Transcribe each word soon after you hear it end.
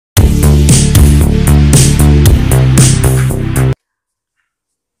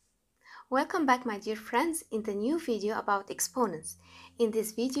Welcome back, my dear friends, in the new video about exponents. In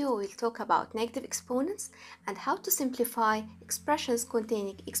this video, we'll talk about negative exponents and how to simplify expressions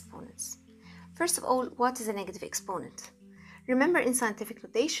containing exponents. First of all, what is a negative exponent? Remember, in scientific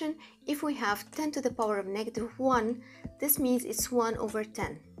notation, if we have 10 to the power of negative 1, this means it's 1 over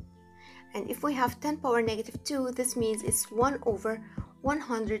 10. And if we have 10 power negative 2, this means it's 1 over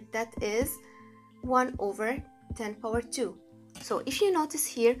 100, that is 1 over 10 power 2. So if you notice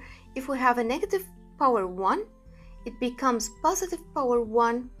here, if we have a negative power 1, it becomes positive power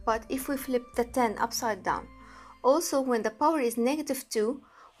 1, but if we flip the 10 upside down. Also, when the power is negative 2,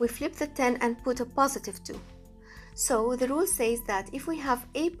 we flip the 10 and put a positive 2. So the rule says that if we have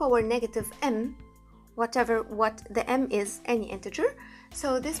a power negative m, what the m is, any integer,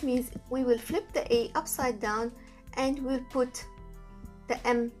 so this means we will flip the a upside down and we'll put the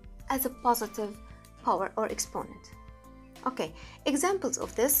m as a positive power or exponent. Okay, examples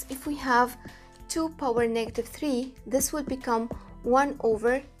of this: if we have 2 power negative 3, this will become 1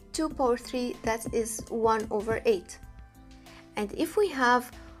 over 2 power 3, that is 1 over 8. And if we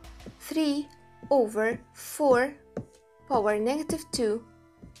have 3 over 4 power negative 2,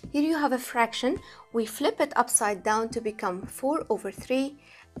 here you have a fraction, we flip it upside down to become 4 over 3,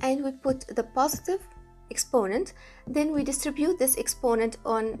 and we put the positive exponent, then we distribute this exponent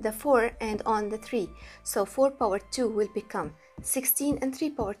on the 4 and on the 3. So 4 power 2 will become 16 and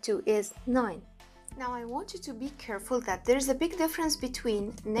 3 power 2 is 9. Now I want you to be careful that there is a big difference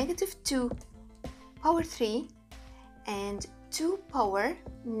between negative 2 power 3 and 2 power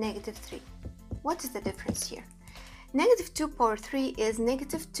negative 3. What is the difference here? Negative 2 power 3 is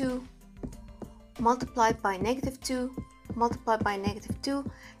negative 2 multiplied by negative 2 multiplied by negative 2,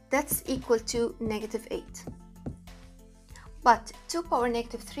 that's equal to negative 8. But 2 power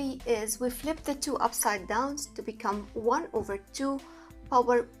negative 3 is we flip the 2 upside down to become 1 over 2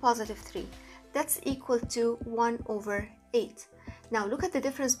 power positive 3. That's equal to 1 over 8. Now look at the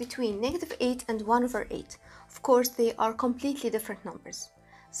difference between negative 8 and 1 over 8. Of course, they are completely different numbers.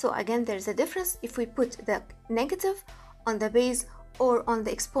 So again, there's a difference. If we put the negative on the base or on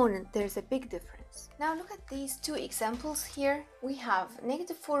the exponent, there's a big difference. Now look at these two examples here. We have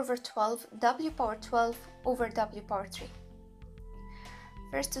negative 4 over 12, w power 12 over w power 3.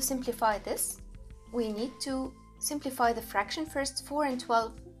 First, to simplify this, we need to simplify the fraction first. 4 and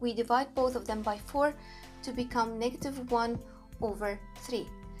 12, we divide both of them by 4 to become negative 1 over 3.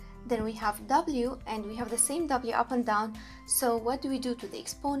 Then we have w, and we have the same w up and down. So what do we do to the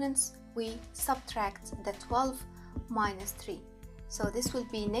exponents? We subtract the 12 minus 3. So this will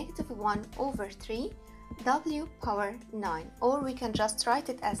be negative 1 over 3 w power 9, or we can just write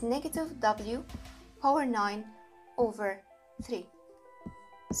it as negative w power 9 over 3.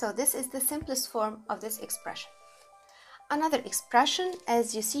 So this is the simplest form of this expression. Another expression,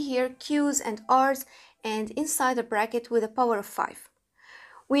 as you see here, q's and r's, and inside a bracket with a power of 5.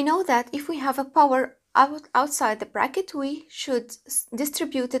 We know that if we have a power outside the bracket, we should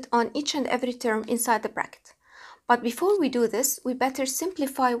distribute it on each and every term inside the bracket. But before we do this, we better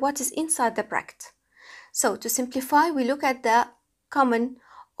simplify what is inside the bracket. So to simplify, we look at the common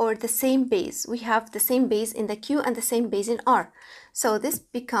or the same base. We have the same base in the q and the same base in r. So this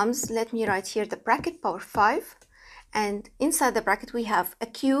becomes, let me write here the bracket, power 5. And inside the bracket, we have a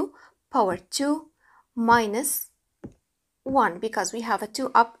q power 2 minus 1, because we have a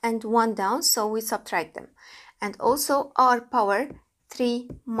 2 up and 1 down, so we subtract them. And also r power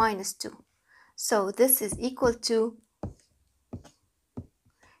 3 minus 2. So this is equal to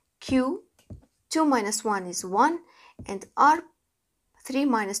q, 2 minus 1 is 1, and r 3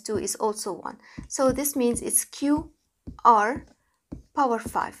 minus 2 is also 1. So this means it's q r power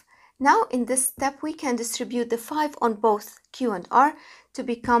 5. Now in this step, we can distribute the 5 on both q and r to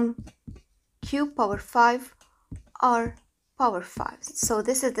become q power 5 r power 5. So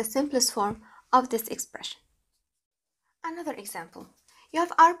this is the simplest form of this expression. Another example. You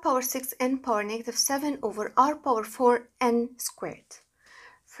have r power 6 n power negative 7 over r power 4 n squared.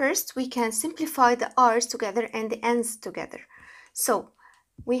 First, we can simplify the r's together and the n's together. So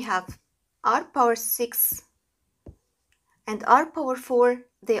we have r power 6 and r power 4,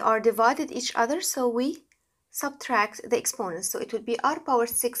 they are divided each other, so we subtract the exponents. So it would be r power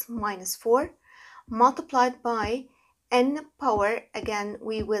 6 minus 4 multiplied by n power, again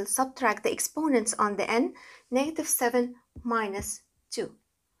we will subtract the exponents on the n, negative 7 minus 2.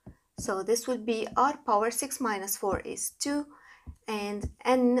 So this will be r power 6 minus 4 is 2, and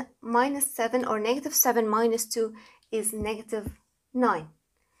n minus 7 or negative 7 minus 2 is negative 9.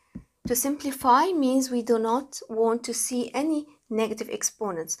 To simplify means we do not want to see any negative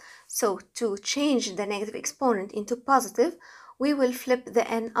exponents. So to change the negative exponent into positive, we will flip the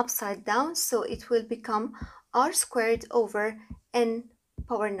n upside down, so it will become r squared over n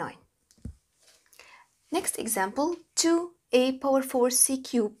power 9. Next example, 2a power 4c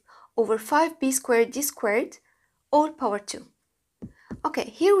cubed over 5b squared d squared all power 2. Okay,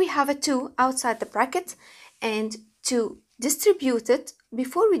 here we have a 2 outside the bracket, and to distribute it,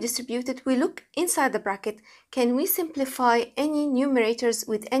 before we distribute it, we look inside the bracket. Can we simplify any numerators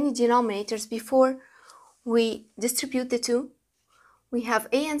with any denominators before we distribute the 2? We have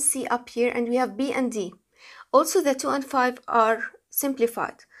a and c up here, and we have b and d. Also, the 2 and 5 are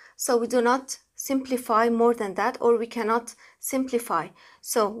simplified, so we do not simplify more than that, or we cannot simplify.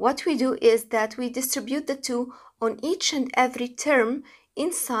 So what we do is that we distribute the 2 on each and every term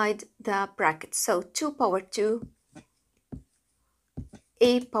inside the bracket. So 2 power 2,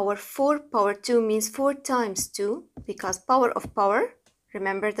 a power 4 power 2 means 4 times 2, because power of power,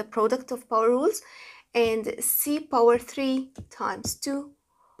 remember the product of power rules, and c power 3 times 2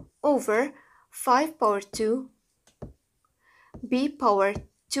 over 5 power 2, b power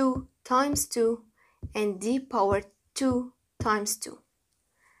 2 times 2, and d power 2 times 2.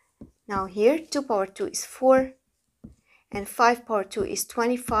 Now here 2 power 2 is 4, and 5 power 2 is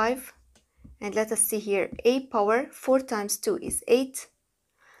 25, and let us see here, a power 4 times 2 is 8,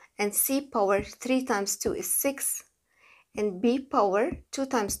 and c power 3 times 2 is 6, and b power 2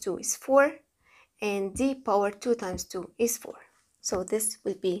 times 2 is 4, and d power 2 times 2 is 4. So this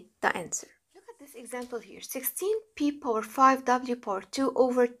will be the answer. Look at this example here, 16p power 5 w power 2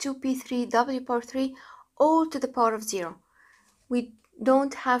 over 2p3 w power 3 all to the power of 0. We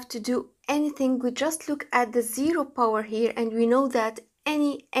don't have to do anything, we just look at the 0 power here, and we know that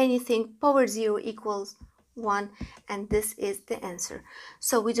anything power 0 equals 1, and this is the answer.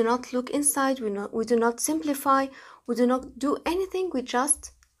 So we do not look inside, we do not simplify, we do not do anything, we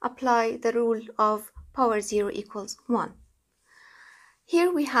just apply the rule of power 0 equals 1.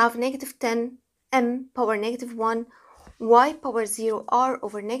 Here we have negative 10 m power negative 1 y power 0 r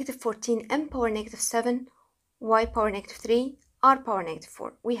over negative 14 m power negative 7 y power negative 3 r power negative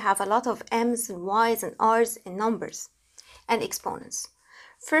 4. We have a lot of m's and y's and r's and numbers and exponents.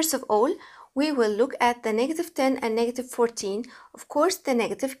 First of all, we will look at the negative 10 and negative 14. Of course, the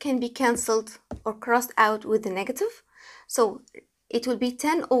negative can be cancelled or crossed out with the negative. So it will be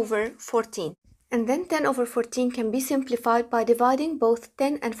 10 over 14. And then 10 over 14 can be simplified by dividing both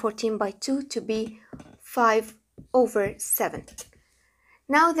 10 and 14 by 2 to be 5 over 7.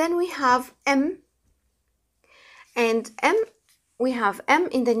 Now then we have m, and we have m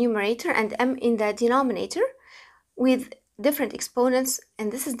in the numerator and m in the denominator with different exponents,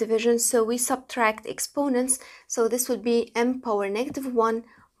 and this is division, so we subtract exponents. So this will be m power negative 1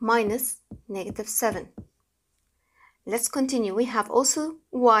 minus negative 7. Let's continue. We have also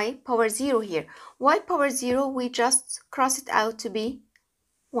y power 0 here. Y power 0, we just cross it out to be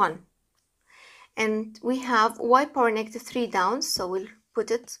 1. And we have y power negative 3 down, so we'll put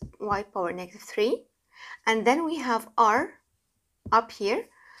it y power negative 3. And then we have r up here.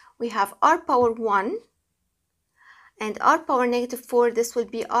 We have r power 1 and r power negative 4. This will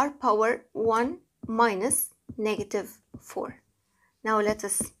be r power 1 minus negative 4. Now let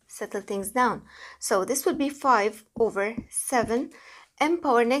us settle things down. So this will be 5 over 7. M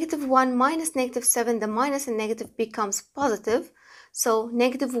power negative 1 minus negative 7. The minus and negative becomes positive. So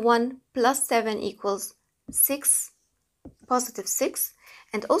negative 1 plus 7 equals 6, positive 6.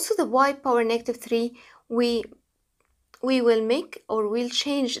 And also the y power negative 3, we will make, or we'll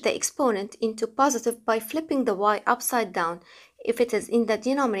change the exponent into positive by flipping the y upside down. If it is in the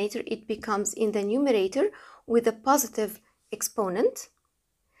denominator, it becomes in the numerator with a positive exponent.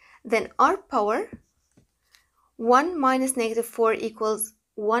 Then r power 1 minus negative 4 equals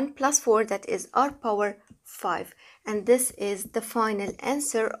 1 plus 4, that is r power 5. And this is the final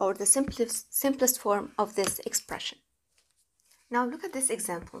answer, or the simplest form of this expression. Now look at this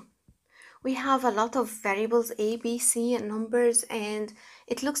example. We have a lot of variables a, b, c, and numbers, and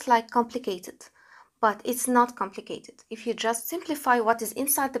it looks like complicated, but it's not complicated if you just simplify what is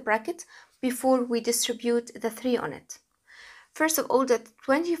inside the bracket before we distribute the 3 on it. First of all, that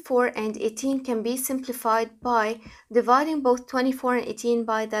 24 and 18 can be simplified by dividing both 24 and 18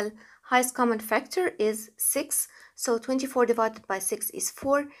 by the highest common factor is 6. So 24 divided by 6 is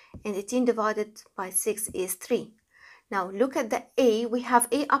 4, and 18 divided by 6 is 3. Now look at the a. We have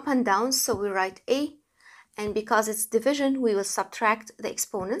a up and down, so we write a, and because it's division, we will subtract the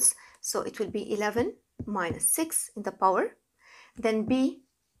exponents. So it will be 11 minus 6 in the power. Then b,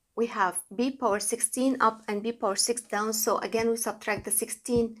 we have b power 16 up and b power 6 down, so again we subtract the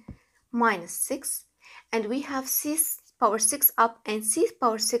 16 minus 6. And we have c power 6 up and c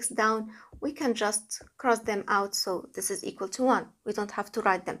power 6 down, we can just cross them out, so this is equal to 1. We don't have to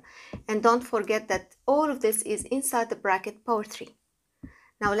write them. And don't forget that all of this is inside the bracket power 3.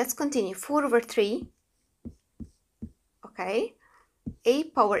 Now let's continue. 4 over 3, okay. A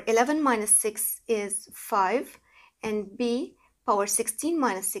power 11 minus 6 is 5, and b power 16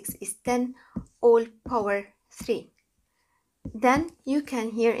 minus 6 is 10, all power 3. Then you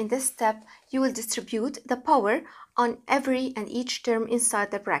can, here in this step, you will distribute the power on every and each term inside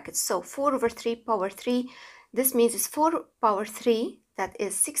the bracket. So 4 over 3 power 3, this means it's 4 power 3, that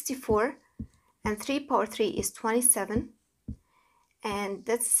is 64, and 3 power 3 is 27. And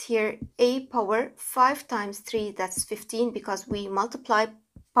that's here a power 5 times 3, that's 15, because we multiply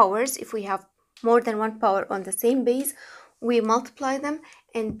powers. If we have more than one power on the same base, we multiply them.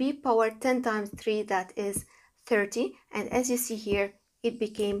 And b power 10 times 3, that is 30. And as you see here, it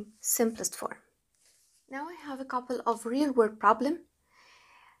became simplest form. Now I have a couple of real world problems.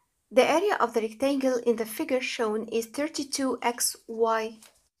 The area of the rectangle in the figure shown is 32xy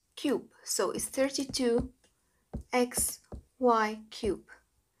cube. So it's 32xy cube.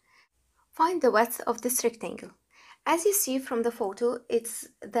 Find the width of this rectangle. As you see from the photo,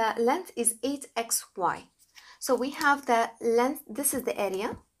 the length is 8xy. So we have the length, this is the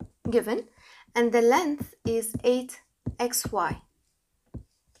area given, and the length is 8xy.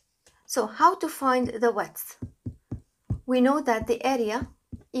 So how to find the width? We know that the area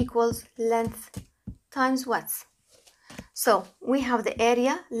equals length times width. So we have the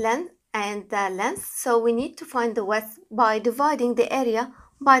area, length, and the length. So we need to find the width by dividing the area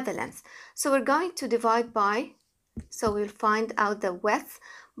by the length. So we're going to divide by, so we'll find out the width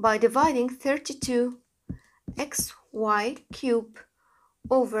by dividing 32xy cube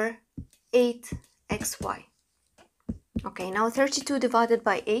over 8xy. Okay, now 32 divided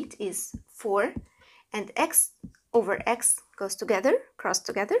by 8 is 4, and x over x goes together, cross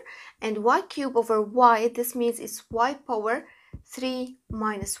together, and y cube over y, this means it's y power 3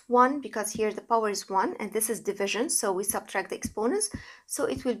 minus 1, because here the power is 1, and this is division, so we subtract the exponents, so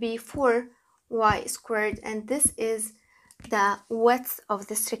it will be 4y squared, and this is the width of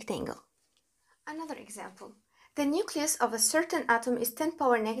this rectangle. Another example. The nucleus of a certain atom is 10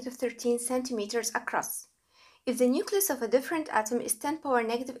 power negative 13 centimeters across. If the nucleus of a different atom is 10 power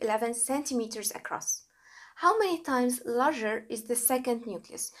negative 11 centimeters across, how many times larger is the second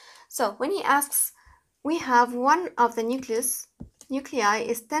nucleus? So when he asks, we have one of the nuclei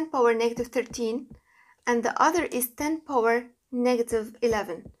is 10 power negative 13 and the other is 10 power negative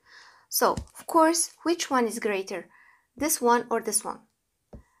 11. So of course, which one is greater? This one or this one?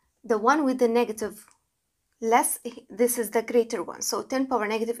 The one with the negative less, this is the greater one. So 10 power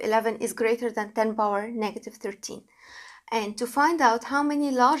negative 11 is greater than 10 power negative 13. And to find out how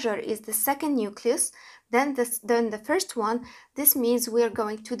many larger is the second nucleus than the first one, this means we are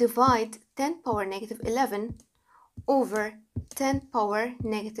going to divide 10 power negative 11 over 10 power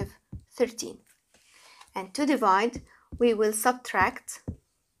negative 13. And to divide, we will subtract,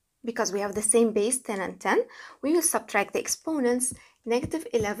 because we have the same base, 10 and 10, we will subtract the exponents. Negative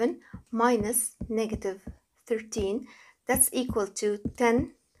 11 minus negative 13, that's equal to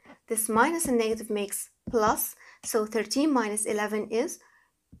 10. This minus and negative makes plus, so 13 minus 11 is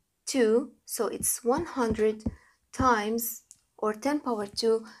 2, so it's 100 times, or 10 power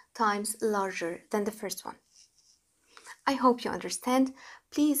 2 times larger than the first one. I hope you understand.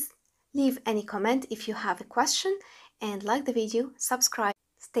 Please leave any comment if you have a question, and like the video, subscribe.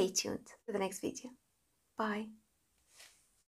 Stay tuned to the next video. Bye.